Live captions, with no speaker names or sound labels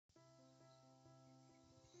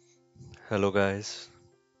Hello guys,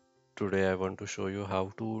 today I want to show you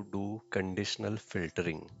how to do conditional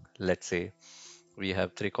filtering. Let's say we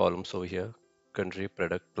have three columns over here, country,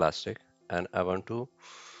 product, plastic, and I want to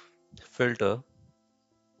filter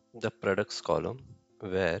the products column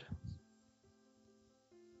where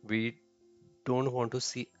we don't want to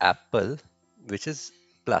see apple, which is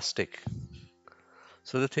plastic.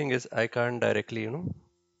 So the thing is I can't directly,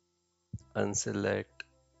 unselect,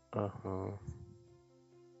 uh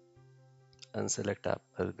unselect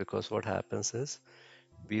apple because what happens is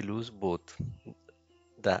we lose both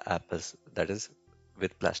the apples, that is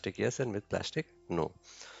with plastic yes and with plastic no.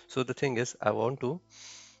 So the thing is I want to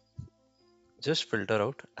just filter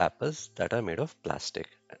out apples that are made of plastic.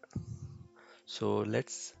 So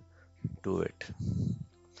let's do it.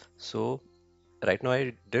 So right now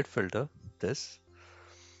I did filter this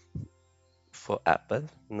for apple.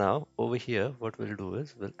 Now over here what we'll do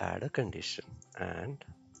is we'll add a condition, and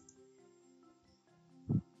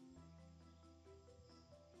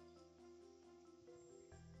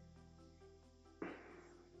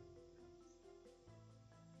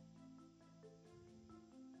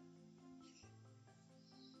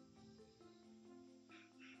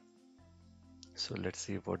so let's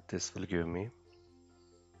see what this will give me.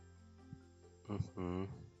 Mhm.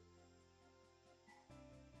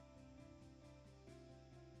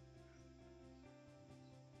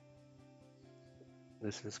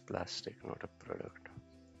 This is plastic, not a product.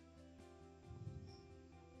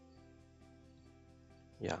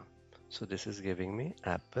 Yeah, so this is giving me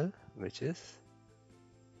apple, which is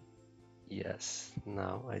yes.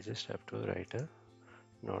 Now I just have to write a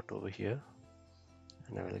note over here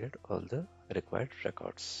and I will get all the required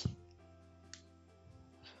records.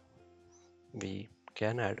 We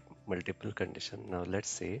can add multiple condition. Now let's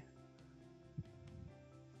say,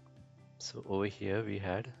 so over here we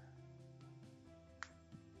had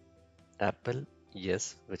apple,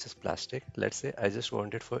 yes, which is plastic. Let's say I just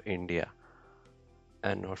want it for India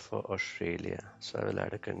and not for Australia. So I will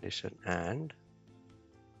add a condition and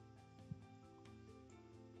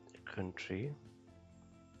country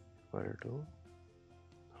equal to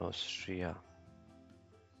Austria.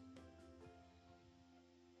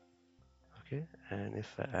 Okay, and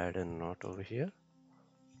if I add a not over here,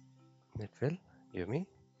 it will give me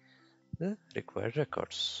the required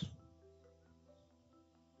records.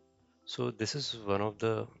 So this is one of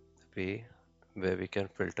the way where we can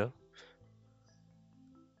filter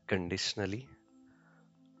conditionally.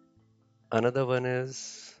 Another one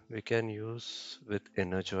is we can use with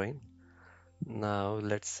inner join. Now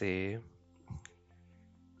let's say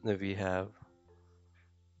we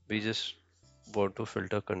just want to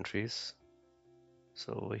filter countries.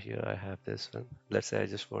 So over here I have this one. Let's say I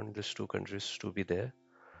just want these two countries to be there.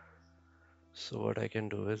 So what I can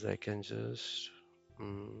do is I can just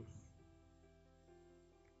mm,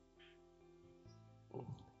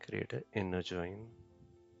 create an inner join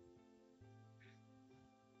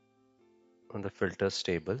on the filters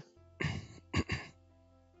table.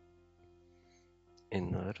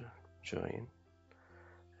 Inner join,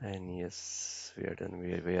 and yes, we are done.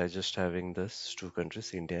 We are just having this two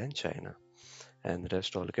countries, India and China, and the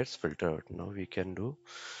rest all gets filtered out. Now we can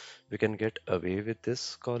get away with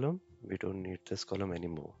this column. We don't need this column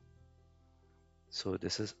anymore. So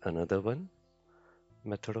this is another one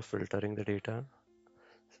method of filtering the data.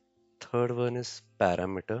 Third one is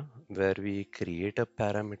parameter, where we create a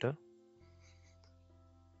parameter.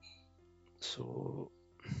 So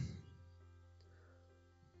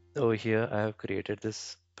over here I have created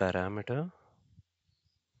this parameter.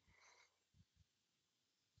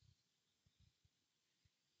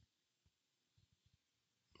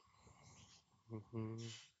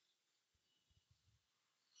 Mhm.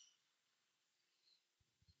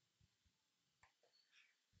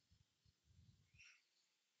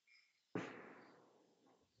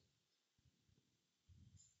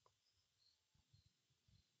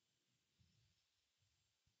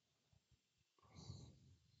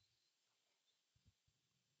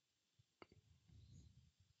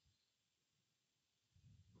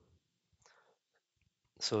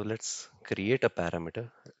 So let's create a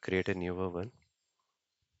parameter, create a newer one.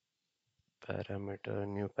 Parameter,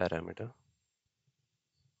 new parameter.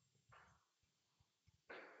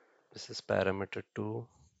 This is parameter 2,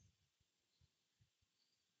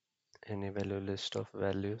 any value list of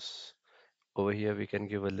values. Over here we can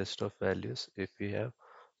give a list of values if we have,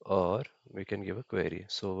 or we can give a query.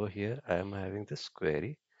 So over here I am having this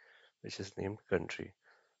query which is named country,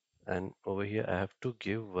 and over here I have to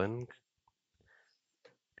give one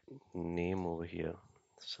name over here.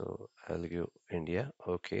 So I'll give India.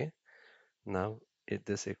 Okay. Now if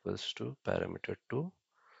this equals to parameter 2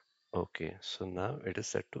 Okay, so now it is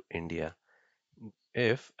set to India.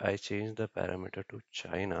 If I change the parameter to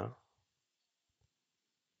China,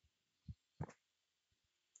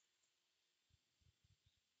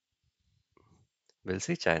 we'll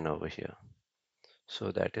see China over here.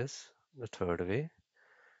 So that is the third way.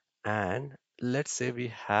 And let's say we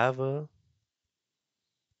have a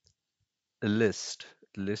list,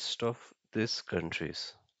 list of these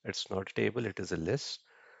countries. It's not a table, it is a list.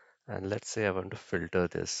 And let's say I want to filter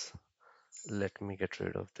this. Let me get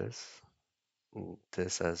rid of this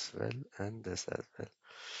as well, and this as well.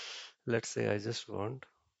 Let's say I just want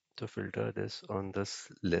to filter this on this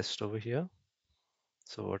list over here.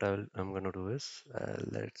 So what I'm gonna do is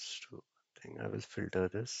let's do one thing. I will filter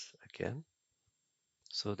this again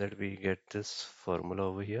so that we get this formula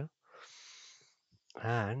over here.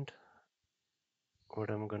 And what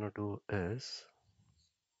I'm gonna do is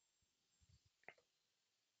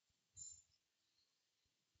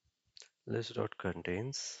list dot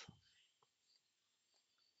contains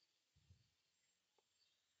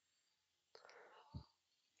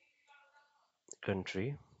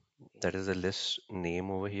country. That is a list name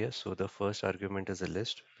over here. So the first argument is a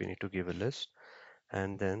list. We need to give a list.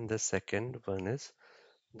 And then the second one is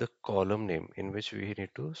the column name in which we need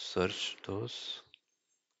to search those.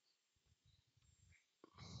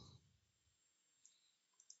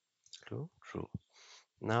 True.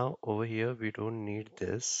 Now over here we don't need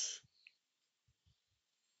this.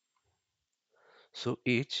 So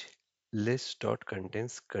each list dot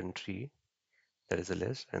contains country, that is a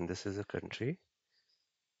list, and this is a country.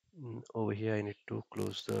 Over here I need to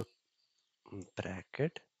close the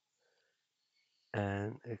bracket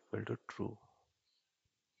and equal to true.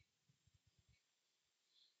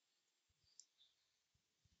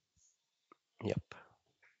 Yep,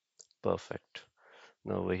 perfect.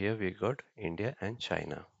 Now over here we got India and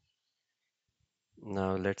China.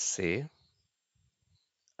 Now let's say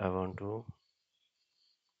I want to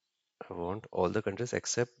I want all the countries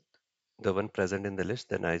except the one present in the list,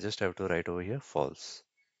 then I just have to write over here false.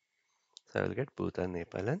 So I will get Bhutan,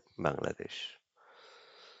 Nepal, and Bangladesh.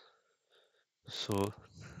 So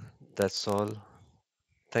that's all.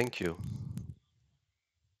 Thank you.